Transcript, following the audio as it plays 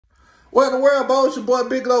What in the world, Bo? It's your boy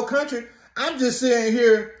Big Low Country. I'm just sitting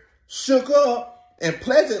here shook up and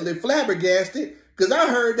pleasantly flabbergasted because I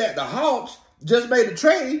heard that the Hawks just made a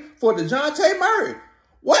trade for DeJounte Murray.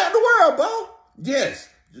 What in the world, Bo? Yes,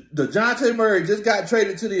 DeJounte Murray just got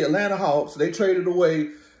traded to the Atlanta Hawks. They traded away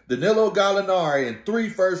Danilo Gallinari and 3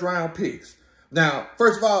 first-round picks. Now,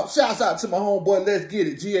 first of all, shouts out to my homeboy, Let's Get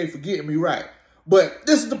It, GA, for getting me right. But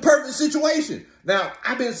this is the perfect situation. Now,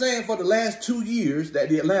 I've been saying for the last 2 years that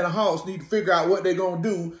the Atlanta Hawks need to figure out what they're going to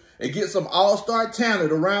do and get some all-star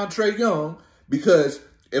talent around Trae Young, because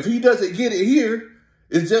if he doesn't get it here,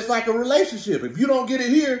 it's just like a relationship. If you don't get it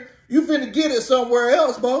here, you finna get it somewhere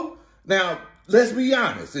else, Bo. Now, let's be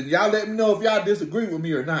honest, and y'all let me know if y'all disagree with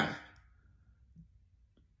me or not.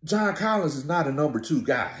 John Collins is not a number 2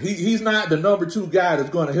 guy. He's not the number 2 guy that's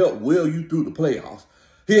going to help will you through the playoffs.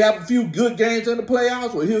 He'll have a few good games in the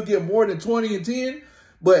playoffs where he'll get more than 20 and 10.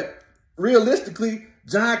 But realistically,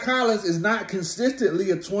 John Collins is not consistently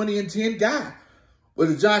a 20 and 10 guy.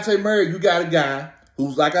 With DeJounte Murray, you got a guy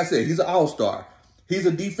who's, like I said, he's an all-star. He's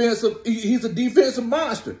a defensive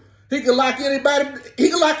monster. He can lock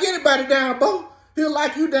anybody down, Bo. He'll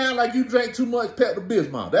lock you down like you drank too much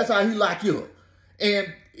Pepto-Bismol. That's how he lock you up.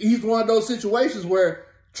 And he's one of those situations where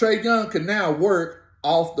Trae Young can now work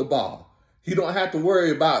off the ball. He don't have to worry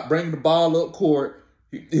about bringing the ball up court.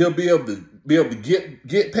 He'll be able to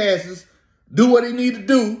get passes, do what he need to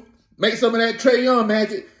do, make some of that Trae Young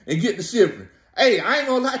magic, and get the shifting. Hey, I ain't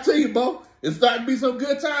gonna lie to you, Bo. It's starting to be some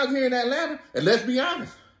good times here in Atlanta. And let's be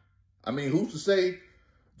honest. I mean, who's to say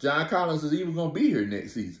John Collins is even gonna be here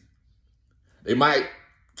next season? They might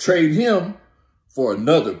trade him for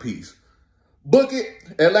another piece. Book it.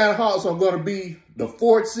 Atlanta Hawks are going to be the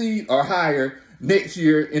 4th seed or higher next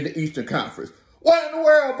year in the Eastern Conference. What in the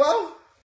world, Bo?